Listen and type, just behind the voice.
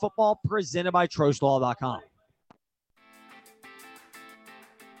football presented by TroSlaw.com.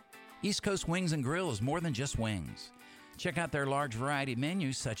 East Coast Wings and Grill is more than just wings. Check out their large variety of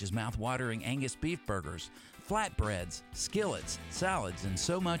menus such as mouth-watering Angus beef burgers, flatbreads, skillets, salads, and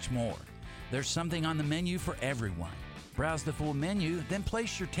so much more. There's something on the menu for everyone. Browse the full menu, then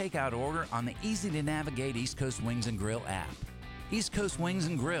place your takeout order on the easy-to-navigate East Coast Wings and Grill app. East Coast Wings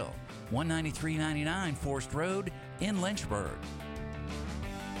and Grill, 193.99 Forest Road in Lynchburg.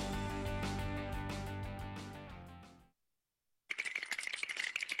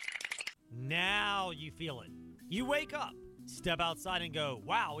 Now you feel it. You wake up, step outside and go,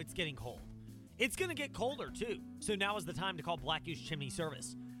 wow, it's getting cold. It's going to get colder too, so now is the time to call Black Goose Chimney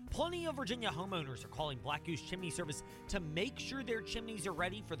Service. Plenty of Virginia homeowners are calling Black Goose Chimney Service to make sure their chimneys are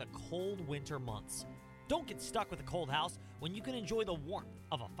ready for the cold winter months. Don't get stuck with a cold house when you can enjoy the warmth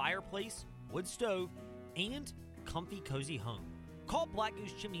of a fireplace, wood stove, and comfy, cozy home. Call Black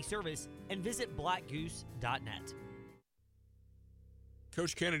Goose Chimney Service and visit blackgoose.net.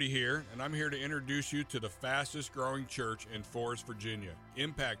 Coach Kennedy here, and I'm here to introduce you to the fastest growing church in Forest, Virginia,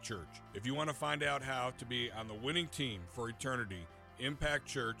 Impact Church. If you want to find out how to be on the winning team for eternity, Impact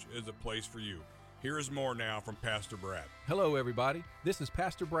Church is a place for you. Here is more now from Pastor Brad. Hello, everybody. This is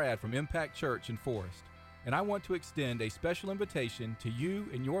Pastor Brad from Impact Church in Forest, and I want to extend a special invitation to you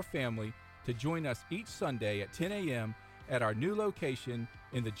and your family to join us each Sunday at 10 a.m. at our new location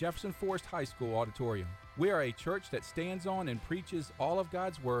in the Jefferson Forest High School auditorium. We are a church that stands on and preaches all of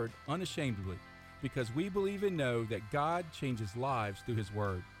God's Word unashamedly because we believe and know that God changes lives through His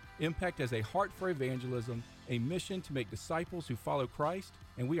Word. Impact has a heart for evangelism, a mission to make disciples who follow Christ,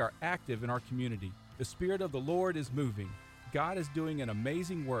 and we are active in our community. The Spirit of the Lord is moving. God is doing an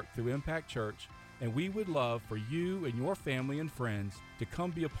amazing work through Impact Church, and we would love for you and your family and friends to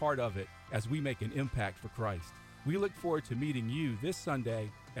come be a part of it as we make an impact for Christ. We look forward to meeting you this Sunday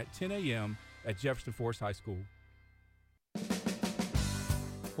at 10 a.m. at Jefferson Forest High School.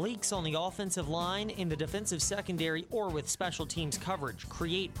 Leaks on the offensive line, in the defensive secondary, or with special teams coverage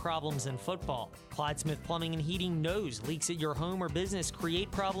create problems in football. Clyde Smith Plumbing and Heating knows leaks at your home or business create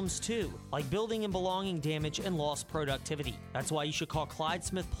problems too, like building and belonging damage and lost productivity. That's why you should call Clyde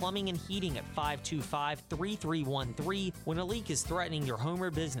Smith Plumbing and Heating at 525-3313 when a leak is threatening your home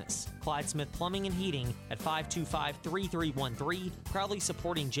or business. Clyde Smith Plumbing and Heating at 525-3313, proudly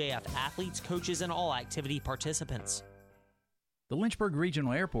supporting JF athletes, coaches, and all activity participants. The Lynchburg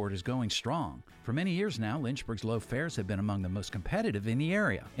Regional Airport is going strong. For many years now, Lynchburg's low fares have been among the most competitive in the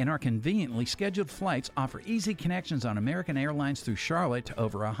area, and our conveniently scheduled flights offer easy connections on American Airlines through Charlotte to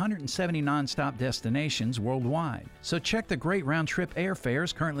over 170 nonstop destinations worldwide. So check the great round-trip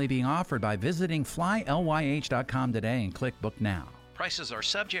airfares currently being offered by visiting flylyh.com today and click Book Now. Prices are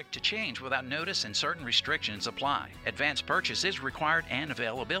subject to change without notice and certain restrictions apply. Advanced purchase is required and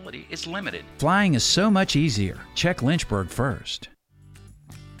availability is limited. Flying is so much easier. Check Lynchburg first.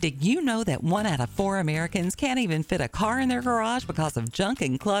 Did you know that 1 out of 4 Americans can't even fit a car in their garage because of junk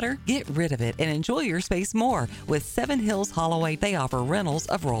and clutter? Get rid of it and enjoy your space more. With 7 Hills Haulaway, they offer rentals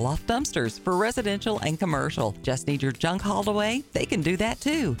of roll-off dumpsters for residential and commercial. Just need your junk hauled away? They can do that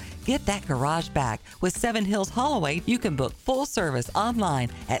too. Get that garage back. With 7 Hills Haulaway, you can book full service online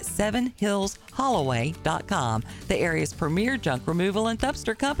at 7hillshaulaway.com, the area's premier junk removal and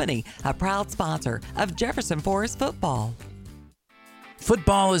dumpster company, a proud sponsor of Jefferson Forest football.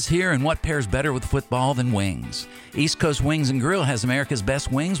 Football is here, and what pairs better with football than wings? East Coast Wings and Grill has America's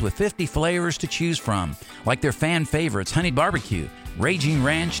best wings with 50 flavors to choose from, like their fan favorites, Honey Barbecue, Raging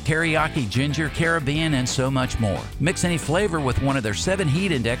Ranch, Teriyaki Ginger, Caribbean, and so much more. Mix any flavor with one of their 7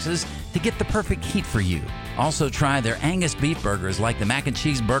 heat indexes to get the perfect heat for you. Also try their Angus beef burgers like the mac and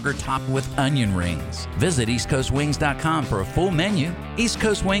cheese burger topped with onion rings. Visit eastcoastwings.com for a full menu. East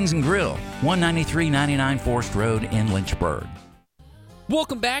Coast Wings and Grill, 193.99 Forest Road in Lynchburg.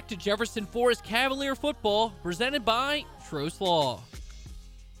 Welcome back to Jefferson Forest Cavalier football, presented by TroSlaw.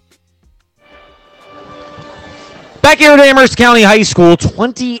 Back here at Amherst County High School,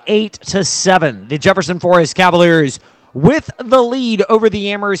 28-7. The Jefferson Forest Cavaliers with the lead over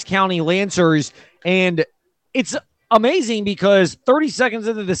the Amherst County Lancers. And it's amazing because 30 seconds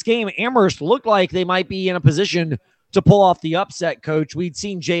into this game, Amherst looked like they might be in a position to pull off the upset, Coach. We'd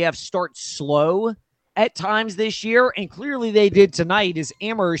seen JF start slow at times this year, and clearly they did tonight as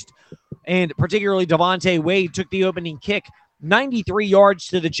Amherst, and particularly Devontae Wade, took the opening kick 93 yards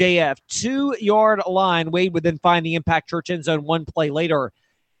to the JF 2-yard line. Wade would then find the Impact Church end zone one play later,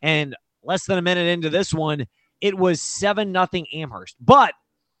 and less than a minute into this one, it was 7-0 Amherst. But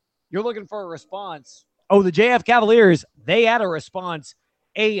you're looking for a response. Oh, the JF Cavaliers, they had a response.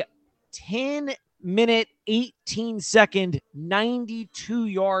 A 10 minute, 18-second,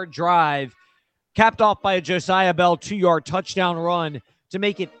 92-yard drive, capped off by a Josiah Bell 2-yard touchdown run to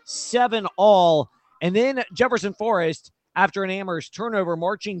make it 7-all. And then Jefferson Forest, after an Amherst turnover,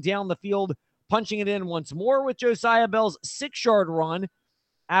 marching down the field, punching it in once more with Josiah Bell's 6-yard run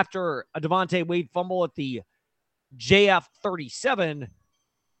after a Devontae Wade fumble at the JF 37.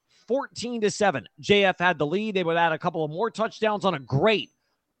 14-7. JF had the lead. They would add a couple of more touchdowns on a great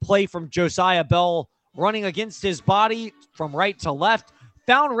play from Josiah Bell, running against his body from right to left.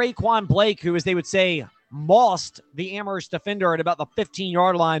 Found Raekwon Blake, who, as they would say, mossed the Amherst defender at about the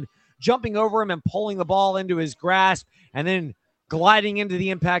 15-yard line, jumping over him and pulling the ball into his grasp, and then gliding into the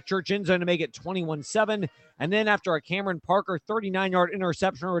Impact Church end zone to make it 21-7. And then after a Cameron Parker 39-yard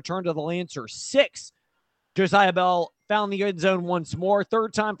interception return to the Lancer 6, Josiah Bell found the end zone once more.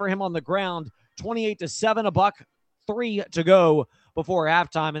 Third time for him on the ground. 28-7, a buck, 3 to go before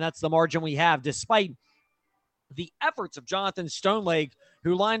halftime, and that's the margin we have, despite the efforts of Jonathan Stonelake,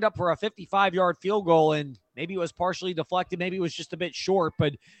 who lined up for a 55-yard field goal, and maybe it was partially deflected, maybe it was just a bit short,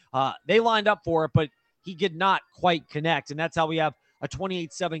 but they lined up for it, but he did not quite connect, and that's how we have a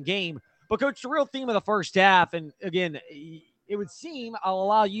 28-7 game. But, Coach, the real theme of the first half, and again, it would seem, I'll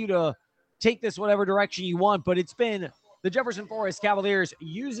allow you to take this whatever direction you want, but it's been the Jefferson Forest Cavaliers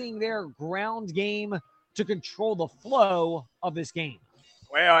using their ground game to control the flow of this game.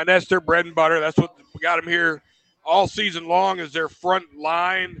 Well, and that's their bread and butter. That's what we got them here all season long, is their front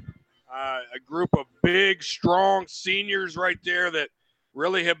line, a group of big, strong seniors right there that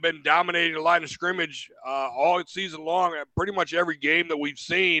really have been dominating the line of scrimmage all season long at pretty much every game that we've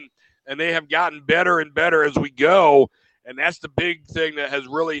seen, and they have gotten better and better as we go, and that's the big thing that has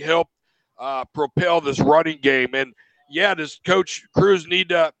really helped propel this running game. And yeah, does Coach Cruz need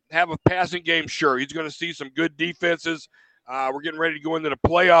to have a passing game? Sure. He's going to see some good defenses. We're getting ready to go into the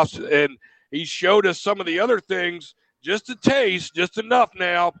playoffs, and he showed us some of the other things, just a taste, just enough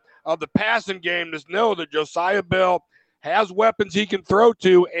now of the passing game to know that Josiah Bell has weapons he can throw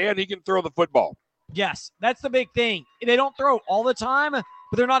to, and he can throw the football. Yes, that's the big thing. They don't throw all the time, but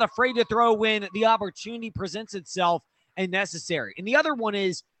they're not afraid to throw when the opportunity presents itself and necessary. And the other one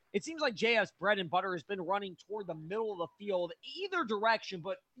is, it seems like JF's bread and butter has been running toward the middle of the field, either direction,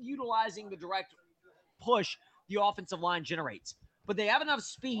 but utilizing the direct push the offensive line generates. But they have enough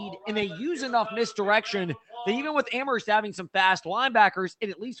speed, and they use enough misdirection that even with Amherst having some fast linebackers, it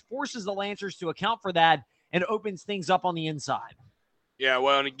at least forces the Lancers to account for that and opens things up on the inside. Yeah,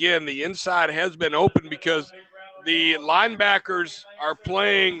 well, and again, the inside has been open because the linebackers are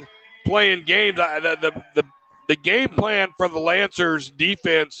playing games. The game plan for the Lancers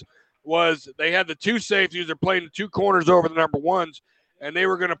defense was they had the two safeties. They're playing the two corners over the number ones, and they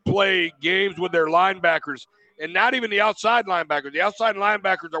were going to play games with their linebackers, and not even the outside linebackers. The outside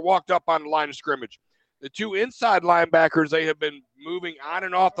linebackers are walked up on the line of scrimmage. The two inside linebackers, they have been moving on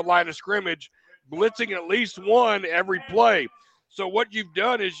and off the line of scrimmage, blitzing at least one every play. So what you've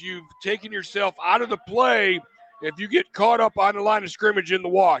done is you've taken yourself out of the play if you get caught up on the line of scrimmage in the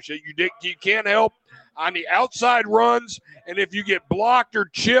wash. You can't help on the outside runs, and if you get blocked or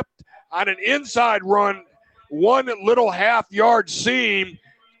chipped on an inside run, one little half-yard seam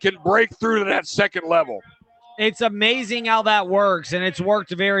can break through to that second level. It's amazing how that works, and it's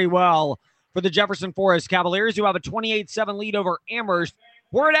worked very well for the Jefferson Forest Cavaliers, who have a 28-7 lead over Amherst.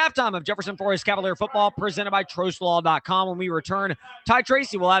 We're at halftime of Jefferson Forest Cavalier football, presented by TrostLaw.com. When we return, Ty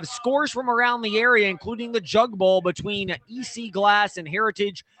Tracy will have scores from around the area, including the Jug Bowl between EC Glass and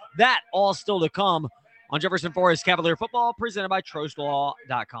Heritage. That all still to come on Jefferson Forest Cavalier football, presented by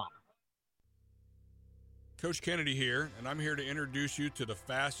TrostLaw.com. Coach Kennedy here, and I'm here to introduce you to the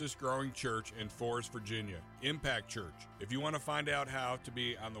fastest growing church in Forest, Virginia, Impact Church. If you want to find out how to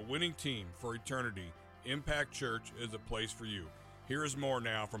be on the winning team for eternity, Impact Church is a place for you. Here is more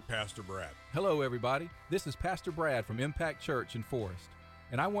now from Pastor Brad. Hello, everybody. This is Pastor Brad from Impact Church in Forest,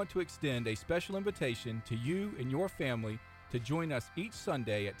 and I want to extend a special invitation to you and your family to join us each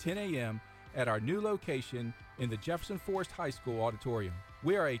Sunday at 10 a.m. at our new location in the Jefferson Forest High School auditorium.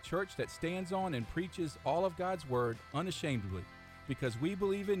 We are a church that stands on and preaches all of God's Word unashamedly because we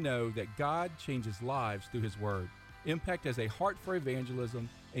believe and know that God changes lives through His Word. Impact has a heart for evangelism,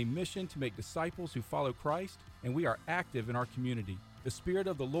 a mission to make disciples who follow Christ, and we are active in our community. The Spirit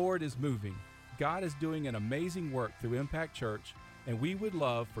of the Lord is moving. God is doing an amazing work through Impact Church, and we would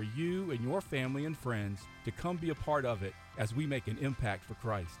love for you and your family and friends to come be a part of it as we make an impact for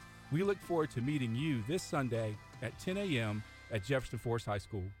Christ. We look forward to meeting you this Sunday at 10 a.m. at Jefferson Forest High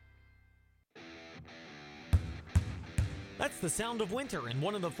School. That's the sound of winter in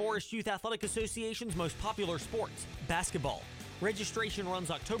one of the Forest Youth Athletic Association's most popular sports, basketball. Registration runs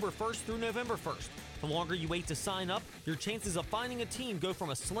October 1st through November 1st. The longer you wait to sign up, your chances of finding a team go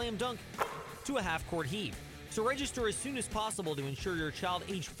from a slam dunk to a half-court heave. So register as soon as possible to ensure your child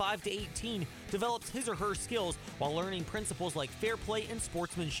aged 5 to 18 develops his or her skills while learning principles like fair play and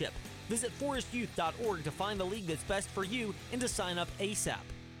sportsmanship. Visit forestyouth.org to find the league that's best for you and to sign up ASAP.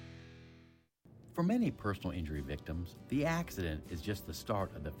 For many personal injury victims, the accident is just the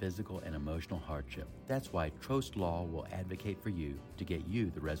start of the physical and emotional hardship. That's why Trost Law will advocate for you to get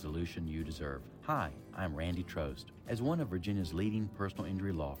you the resolution you deserve. Hi, I'm Randy Trost. As one of Virginia's leading personal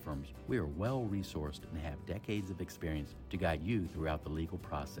injury law firms, we are well-resourced and have decades of experience to guide you throughout the legal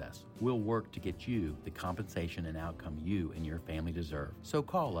process. We'll work to get you the compensation and outcome you and your family deserve. So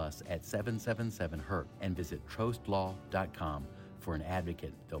call us at 777-HURT and visit trostlaw.com for an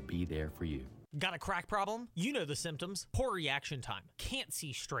advocate. They'll be there for you. Got a crack problem? You know the symptoms. Poor reaction time, can't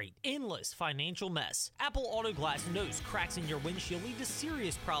see straight, endless financial mess. Apple Auto Glass knows cracks in your windshield lead to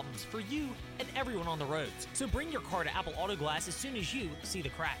serious problems for you and everyone on the roads. So bring your car to Apple Auto Glass as soon as you see the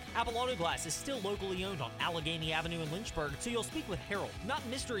crack. Apple Auto Glass is still locally owned on Allegheny Avenue in Lynchburg, so you'll speak with Harold, not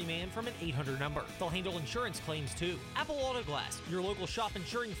Mystery Man from an 800 number. They'll handle insurance claims too. Apple Auto Glass, your local shop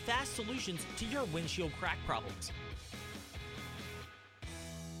ensuring fast solutions to your windshield crack problems.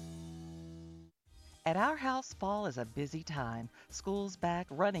 At our house, fall is a busy time. School's back,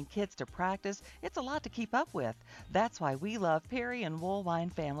 running kids to practice. It's a lot to keep up with. That's why we love Perry and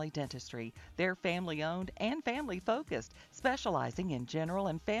Woolwine Family Dentistry. They're family-owned and family-focused, specializing in general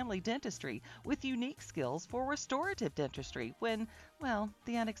and family dentistry with unique skills for restorative dentistry when, well,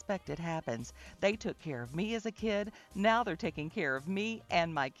 the unexpected happens. They took care of me as a kid. Now they're taking care of me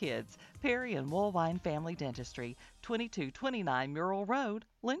and my kids. Perry and Woolwine Family Dentistry, 2229 Murrell Road,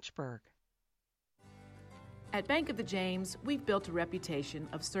 Lynchburg. At Bank of the James, we've built a reputation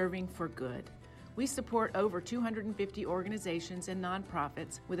of serving for good. We support over 250 organizations and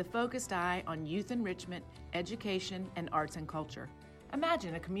nonprofits with a focused eye on youth enrichment, education, and arts and culture.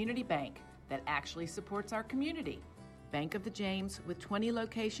 Imagine a community bank that actually supports our community. Bank of the James with 20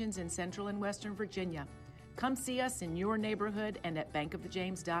 locations in Central and Western Virginia. Come see us in your neighborhood and at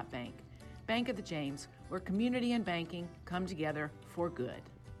bankofthejames.bank. Bank of the James, where community and banking come together for good.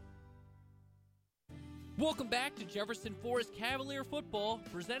 Welcome back to Jefferson Forest Cavalier Football,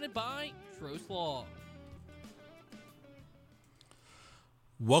 presented by Trost Law.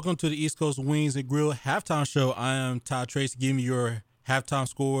 Welcome to the East Coast Wings and Grill Halftime Show. I am Todd Tracy, giving you your halftime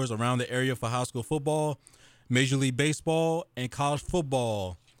scores around the area for high school football, Major League Baseball, and college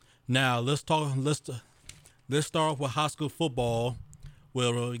football. Now, let's start off with high school football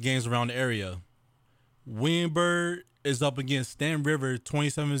with games around the area. Williamsburg is up against Stanton River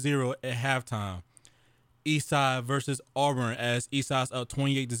 27-0 at halftime. Eastside versus Auburn as Eastside's up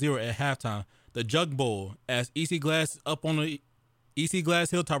 28-0 at halftime. The Jug Bowl as EC Glass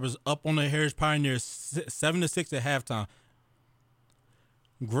Hilltoppers up on the Heritage Pioneers 7-6 at halftime.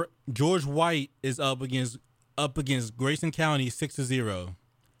 George White is up against Grayson County 6-0.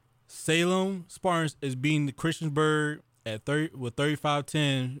 Salem Spartans is beating the Christiansburg with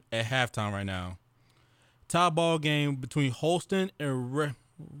 35-10 at halftime right now. Tie ball game between Holston and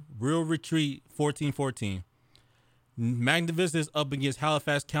Real Retreat 14-14. Magna Vista is up against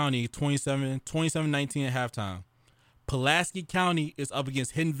Halifax County 27-19 at halftime. Pulaski County is up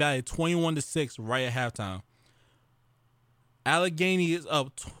against Hidden Valley 21-6 right at halftime. Allegheny is up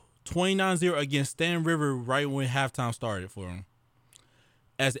 29-0 against Stanton River right when halftime started for them.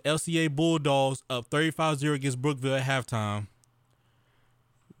 As the LCA Bulldogs up 35-0 against Brookville at halftime.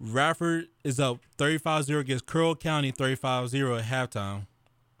 Radford is up 35-0 against Carroll County 35-0 at halftime.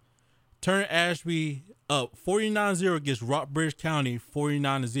 Turner Ashby up 49-0 against Rockbridge County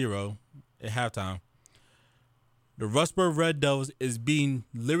 49-0 at halftime. The Rustburg Red Devils is beating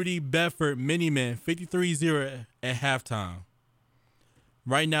Liberty Bedford Minutemen 53-0 at halftime.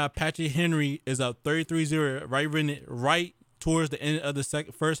 Right now, Patrick Henry is up 33-0 right towards the end of the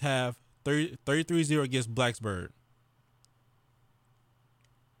first half, 33-0 against Blacksburg.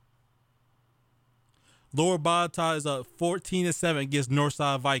 Lower Botetourt is up 14-7 against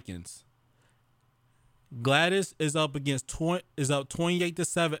Northside Vikings. Gladys is up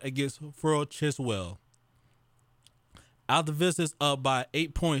 28-7 against Furrow Chiswell. Alta Vista is up by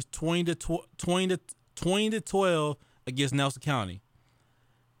 8 points, 20-12 against Nelson County.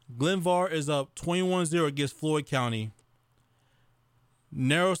 Glenvar is up 21-0 against Floyd County.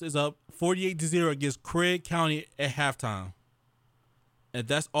 Narrows is up 48-0 against Craig County at halftime. And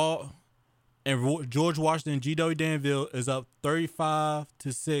that's all. And George Washington GW Danville is up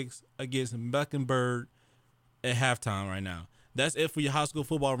 35-6 against Mecklenburg at halftime right now. That's it for your high school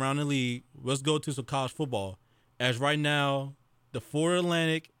football around the league. Let's go to some college football. As right now, the Florida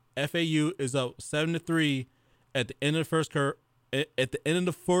Atlantic FAU is up 7-3 at the end of the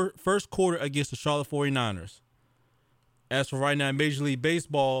first quarter against the Charlotte 49ers. As for right now, Major League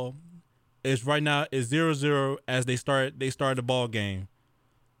Baseball is 0-0 as they start the ball game.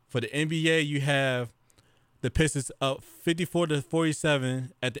 For the NBA, you have the Pistons up 54-47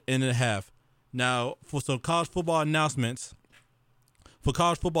 at the end of the half. Now, for some college football announcements, for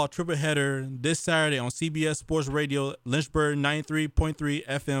college football triple header this Saturday on CBS Sports Radio, Lynchburg 93.3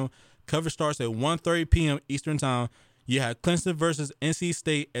 FM. Coverage starts at 1:30 p.m. Eastern Time. You have Clemson versus NC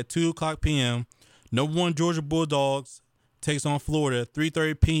State at 2 o'clock p.m. Number 1 Georgia Bulldogs takes on Florida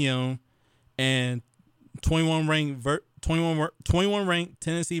 3:30 p.m. And 21 ranked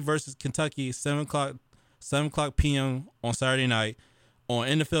Tennessee versus Kentucky 7 o'clock p.m. on Saturday night. On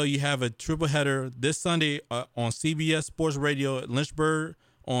NFL, you have a triple header this Sunday on CBS Sports Radio at Lynchburg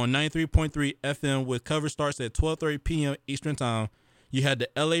on 93.3 FM with coverage starts at 12:30 p.m. Eastern Time. You had the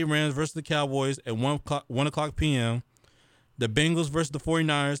LA Rams versus the Cowboys at 1 o'clock p.m. The Bengals versus the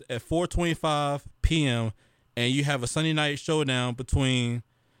 49ers at 4:25 p.m. And you have a Sunday night showdown between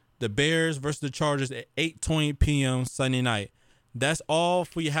the Bears versus the Chargers at 8:20 p.m. Sunday night. That's all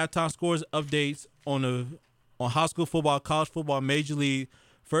for your halftime scores updates on high school football, college football, Major League.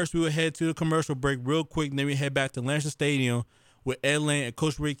 First, we will head to the commercial break real quick, and then we head back to Lancaster Stadium with Ed Lane and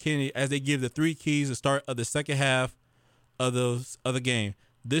Coach Rick Kennedy as they give the 3 keys to start of the second half of the game.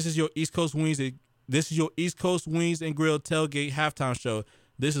 This is your East Coast Wings and Grill Tailgate halftime show.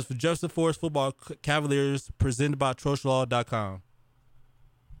 This is for Jefferson Forest Football Cavaliers, presented by TroshLaw.com.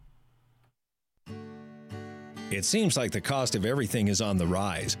 It seems like the cost of everything is on the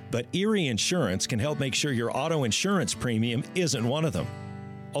rise, but Erie Insurance can help make sure your auto insurance premium isn't one of them.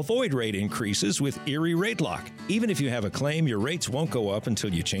 Avoid rate increases with Erie Rate Lock. Even if you have a claim, your rates won't go up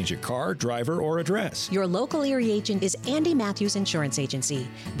until you change your car, driver, or address. Your local Erie agent is Andy Matthews Insurance Agency.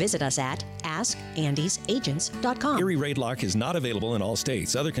 Visit us at askandysagents.com. Erie Rate Lock is not available in all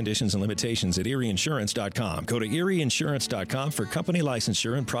states. Other conditions and limitations at erieinsurance.com. Go to erieinsurance.com for company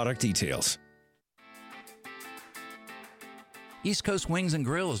licensure and product details. East Coast Wings and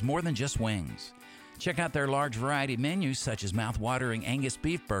Grill is more than just wings. Check out their large variety of menus such as mouth-watering Angus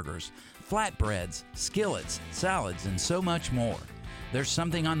beef burgers, flatbreads, skillets, salads, and so much more. There's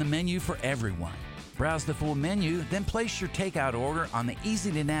something on the menu for everyone. Browse the full menu, then place your takeout order on the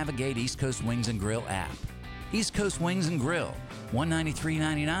easy-to-navigate East Coast Wings and Grill app. East Coast Wings and Grill,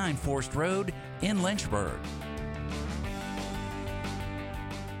 19399 Forest Road in Lynchburg.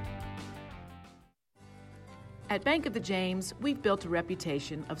 At Bank of the James, we've built a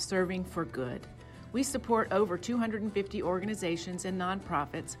reputation of serving for good. We support over 250 organizations and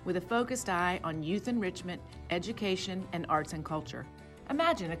nonprofits with a focused eye on youth enrichment, education, and arts and culture.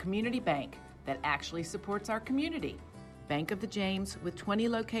 Imagine a community bank that actually supports our community. Bank of the James with 20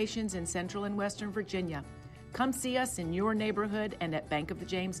 locations in Central and Western Virginia. Come see us in your neighborhood and at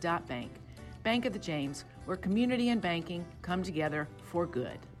bankofthejames.bank. Bank of the James, where community and banking come together for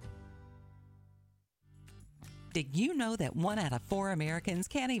good. Did you know that 1 out of 4 Americans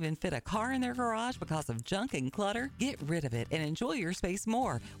can't even fit a car in their garage because of junk and clutter? Get rid of it and enjoy your space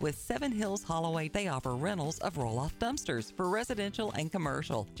more. With 7 Hills Holloway, they offer rentals of roll-off dumpsters for residential and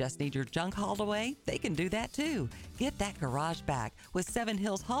commercial. Just need your junk hauled away? They can do that too. Get that garage back. With 7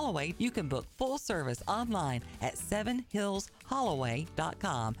 Hills Holloway, you can book full service online at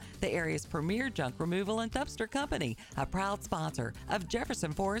 7hillsholloway.com, the area's premier junk removal and dumpster company, a proud sponsor of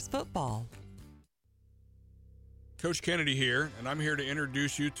Jefferson Forest football. Coach Kennedy here, and I'm here to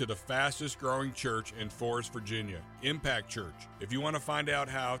introduce you to the fastest growing church in Forest, Virginia, Impact Church. If you want to find out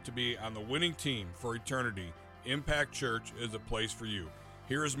how to be on the winning team for eternity, Impact Church is a place for you.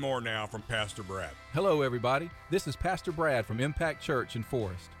 Here is more now from Pastor Brad. Hello, everybody. This is Pastor Brad from Impact Church in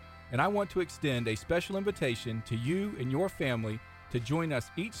Forest, and I want to extend a special invitation to you and your family to join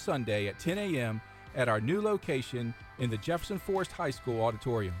us each Sunday at 10 a.m. at our new location in the Jefferson Forest High School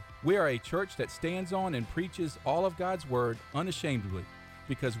auditorium. We are a church that stands on and preaches all of God's Word unashamedly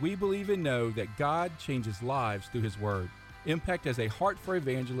because we believe and know that God changes lives through His Word. Impact has a heart for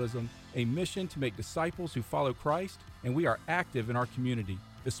evangelism, a mission to make disciples who follow Christ, and we are active in our community.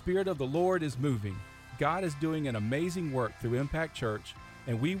 The Spirit of the Lord is moving. God is doing an amazing work through Impact Church,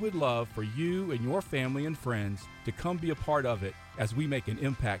 and we would love for you and your family and friends to come be a part of it as we make an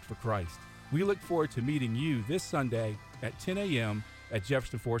impact for Christ. We look forward to meeting you this Sunday at 10 a.m. at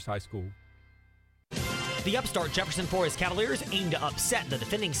Jefferson Forest High School. The upstart Jefferson Forest Cavaliers aim to upset the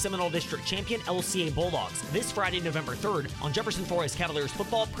defending Seminole District champion LCA Bulldogs this Friday, November 3rd on Jefferson Forest Cavaliers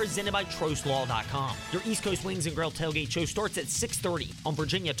football presented by TrostLaw.com. Your East Coast Wings and Grill tailgate show starts at 6:30 on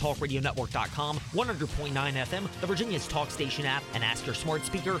VirginiaTalkRadioNetwork.com, 100.9 FM, the Virginia's Talk Station app, and ask your smart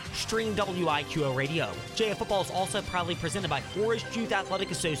speaker, stream WIQO Radio. JF Football is also proudly presented by Forest Youth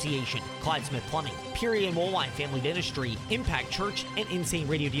Athletic Association, Clyde Smith Plumbing, Peary and Woolwine Family Dentistry, Impact Church, and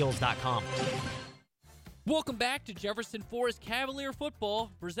InsaneRadioDeals.com. Welcome back to Jefferson Forest Cavalier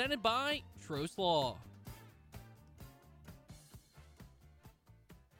football, presented by Trost Law.